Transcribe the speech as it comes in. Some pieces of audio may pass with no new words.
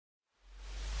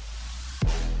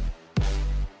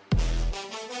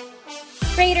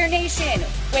Raider Nation,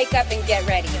 wake up and get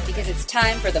ready because it's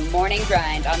time for the morning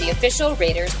grind on the official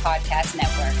Raiders Podcast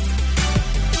Network.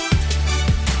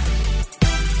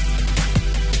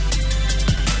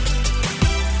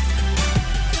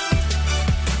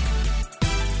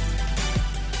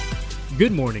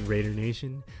 Good morning, Raider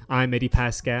Nation. I'm Eddie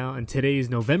Pascal, and today is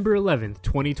November 11th,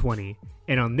 2020.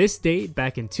 And on this date,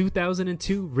 back in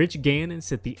 2002, Rich Gannon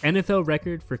set the NFL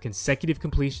record for consecutive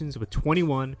completions with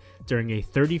 21 during a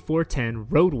 34-10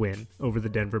 road win over the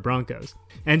Denver Broncos.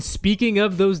 And speaking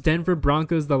of those Denver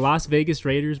Broncos, the Las Vegas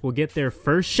Raiders will get their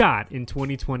first shot in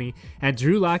 2020 at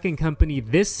Drew Lock and Company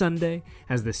this Sunday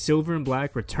as the Silver and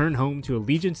Black return home to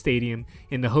Allegiant Stadium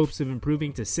in the hopes of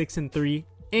improving to 6-3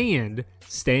 and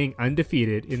staying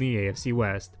undefeated in the AFC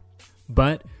West.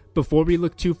 But before we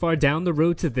look too far down the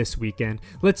road to this weekend,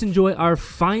 let's enjoy our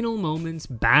final moments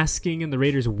basking in the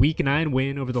Raiders' Week 9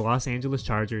 win over the Los Angeles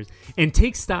Chargers and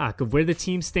take stock of where the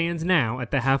team stands now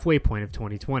at the halfway point of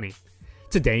 2020.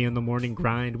 Today on the Morning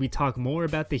Grind, we talk more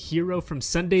about the hero from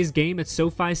Sunday's game at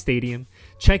SoFi Stadium,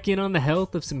 check in on the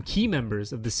health of some key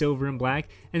members of the Silver and Black,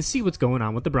 and see what's going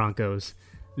on with the Broncos.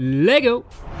 Lego!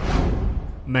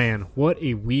 Man, what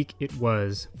a week it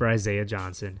was for Isaiah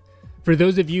Johnson. For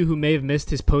those of you who may have missed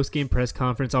his post-game press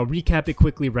conference, I'll recap it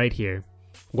quickly right here.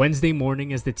 Wednesday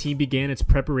morning, as the team began its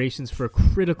preparations for a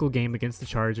critical game against the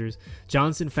Chargers,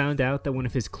 Johnson found out that one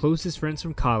of his closest friends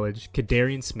from college,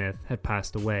 Kadarian Smith, had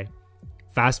passed away.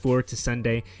 Fast forward to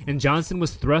Sunday, and Johnson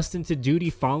was thrust into duty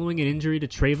following an injury to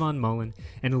Trayvon Mullen,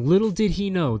 and little did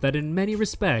he know that in many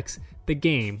respects, the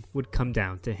game would come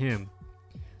down to him.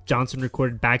 Johnson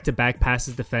recorded back-to-back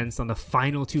passes defense on the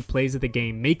final two plays of the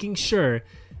game, making sure,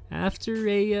 after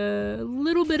a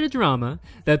little bit of drama,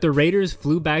 that the Raiders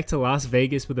flew back to Las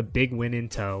Vegas with a big win in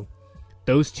tow.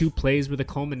 Those two plays were the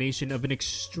culmination of an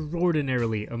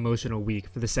extraordinarily emotional week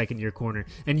for the second-year corner,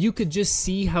 and you could just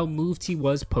see how moved he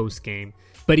was post-game.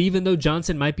 But even though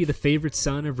Johnson might be the favorite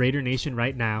son of Raider Nation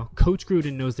right now, Coach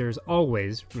Gruden knows there is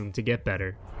always room to get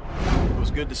better. It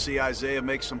was good to see Isaiah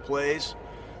make some plays.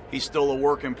 He's still a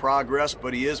work in progress,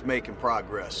 but he is making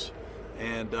progress.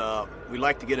 And we'd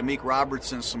like to get Amik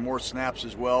Robertson some more snaps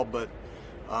as well. But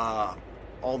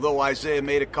although Isaiah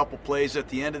made a couple plays at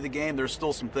the end of the game, there's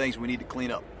still some things we need to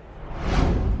clean up.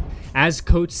 As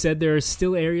Coach said, there are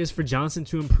still areas for Johnson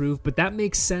to improve, but that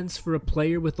makes sense for a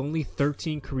player with only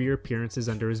 13 career appearances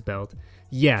under his belt.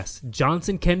 Yes,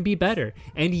 Johnson can be better,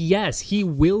 and yes, he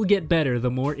will get better the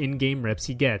more in-game reps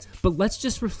he gets. But let's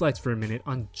just reflect for a minute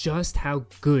on just how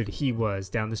good he was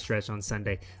down the stretch on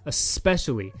Sunday,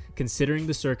 especially considering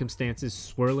the circumstances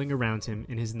swirling around him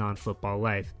in his non-football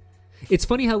life. It's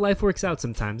funny how life works out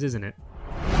sometimes, isn't it?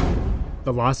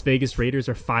 The Las Vegas Raiders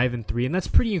are 5-3, and that's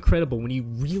pretty incredible when you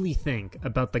really think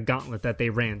about the gauntlet that they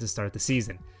ran to start the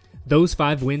season. Those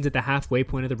 5 wins at the halfway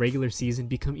point of the regular season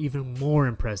become even more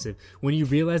impressive when you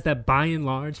realize that by and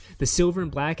large, the Silver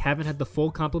and Black haven't had the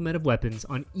full complement of weapons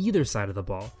on either side of the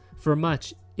ball for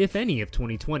much, if any, of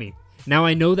 2020. Now,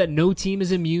 I know that no team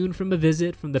is immune from a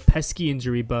visit from the pesky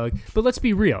injury bug, but let's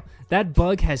be real, that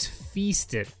bug has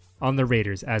feasted on the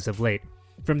Raiders as of late.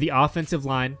 From the offensive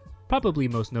line, probably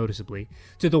most noticeably,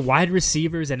 to the wide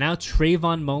receivers and now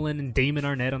Trayvon Mullen and Damon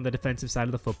Arnett on the defensive side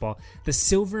of the football, the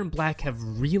Silver and Black have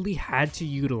really had to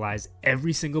utilize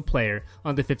every single player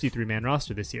on the 53-man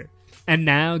roster this year. And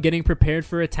now, getting prepared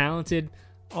for a talented,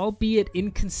 albeit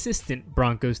inconsistent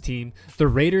Broncos team, the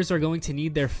Raiders are going to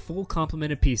need their full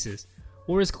complement of pieces,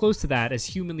 or as close to that as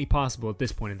humanly possible at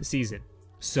this point in the season.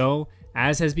 So,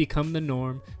 as has become the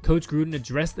norm, Coach Gruden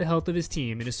addressed the health of his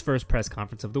team in his first press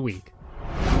conference of the week.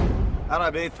 I don't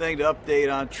have anything to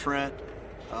update on Trent.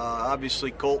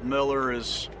 Obviously, Colt Miller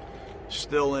is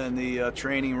still in the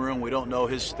training room. We don't know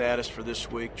his status for this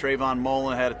week. Trayvon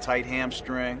Mullen had a tight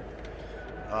hamstring.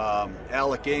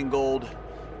 Alec Ingold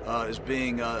is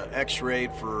being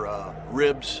x-rayed for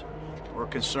ribs. We're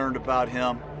concerned about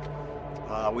him.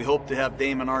 We hope to have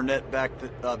Damon Arnett back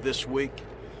this week.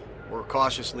 We're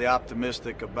cautiously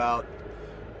optimistic about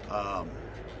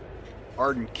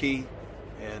Arden Key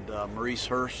and Maurice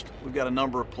Hurst. We've got a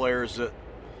number of players that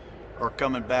are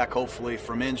coming back, hopefully,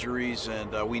 from injuries,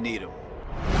 and we need them.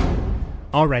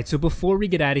 All right, so before we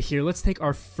get out of here, let's take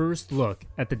our first look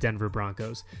at the Denver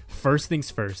Broncos. First things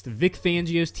first, Vic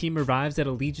Fangio's team arrives at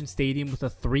Allegiant Stadium with a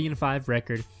 3-5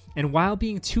 record, and while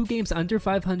being 2 games under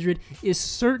 500 is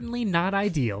certainly not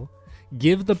ideal,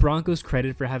 give the Broncos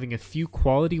credit for having a few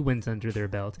quality wins under their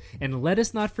belt, and let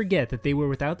us not forget that they were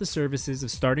without the services of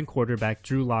starting quarterback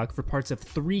Drew Lock for parts of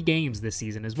 3 games this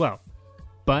season as well.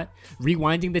 But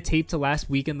rewinding the tape to last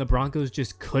weekend, the Broncos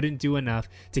just couldn't do enough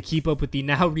to keep up with the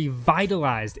now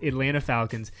revitalized Atlanta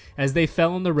Falcons as they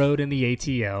fell on the road in the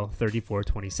ATL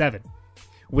 34-27.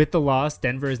 With the loss,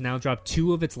 Denver has now dropped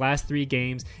 2 of its last 3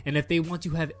 games, and if they want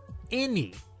to have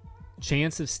any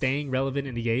chance of staying relevant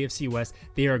in the AFC West,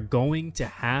 they are going to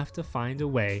have to find a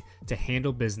way to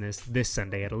handle business this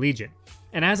Sunday at Allegiant.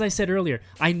 And as I said earlier,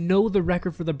 I know the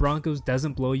record for the Broncos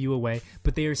doesn't blow you away,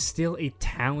 but they are still a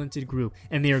talented group,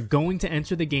 and they are going to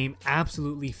enter the game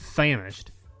absolutely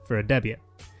famished for a W.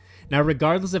 Now,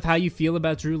 regardless of how you feel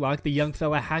about Drew Lock, the young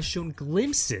fella has shown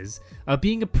glimpses of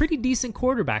being a pretty decent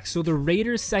quarterback, so the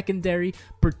Raiders secondary,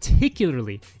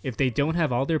 particularly if they don't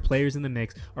have all their players in the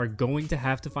mix, are going to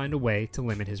have to find a way to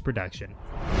limit his production.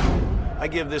 I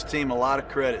give this team a lot of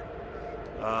credit.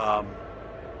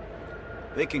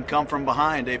 They can come from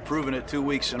behind. They've proven it 2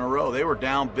 weeks in a row. They were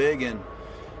down big in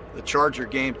the Charger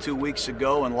game 2 weeks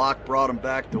ago, and Locke brought them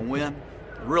back to win.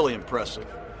 Really impressive.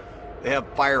 They have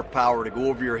firepower to go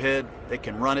over your head. They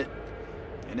can run it.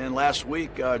 And then last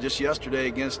week, just yesterday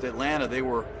against Atlanta, they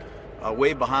were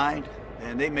way behind,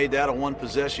 and they made that a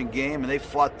one-possession game, and they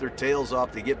fought their tails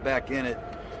off to get back in it.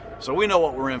 So we know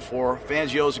what we're in for.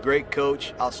 Fangio's a great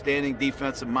coach, outstanding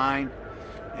defensive mind,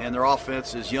 and their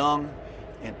offense is young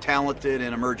and talented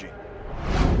and emerging.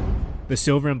 The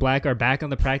Silver and Black are back on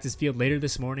the practice field later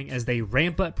this morning as they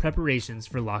ramp up preparations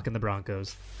for Locke and the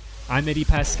Broncos. I'm Eddie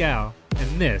Pascal,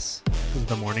 and this is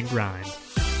The Morning Grind.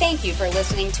 Thank you for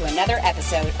listening to another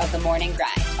episode of The Morning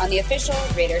Grind on the official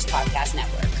Raiders Podcast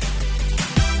Network.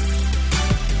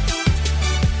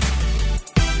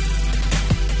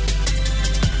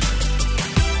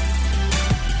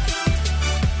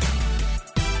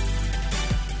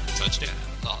 Touchdown,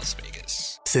 Las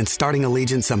Vegas. Since starting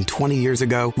Allegiant some 20 years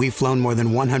ago, we've flown more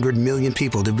than 100 million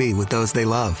people to be with those they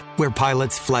love. We're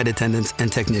pilots, flight attendants,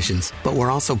 and technicians, but we're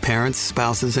also parents,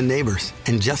 spouses, and neighbors.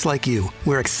 And just like you,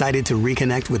 we're excited to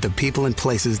reconnect with the people and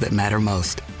places that matter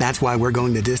most. That's why we're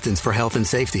going the distance for health and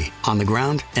safety, on the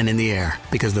ground and in the air.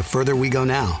 Because the further we go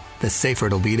now, the safer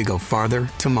it'll be to go farther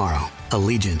tomorrow.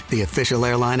 Allegiant, the official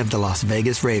airline of the Las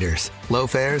Vegas Raiders. Low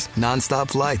fares,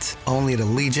 nonstop flights, only at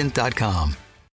Allegiant.com.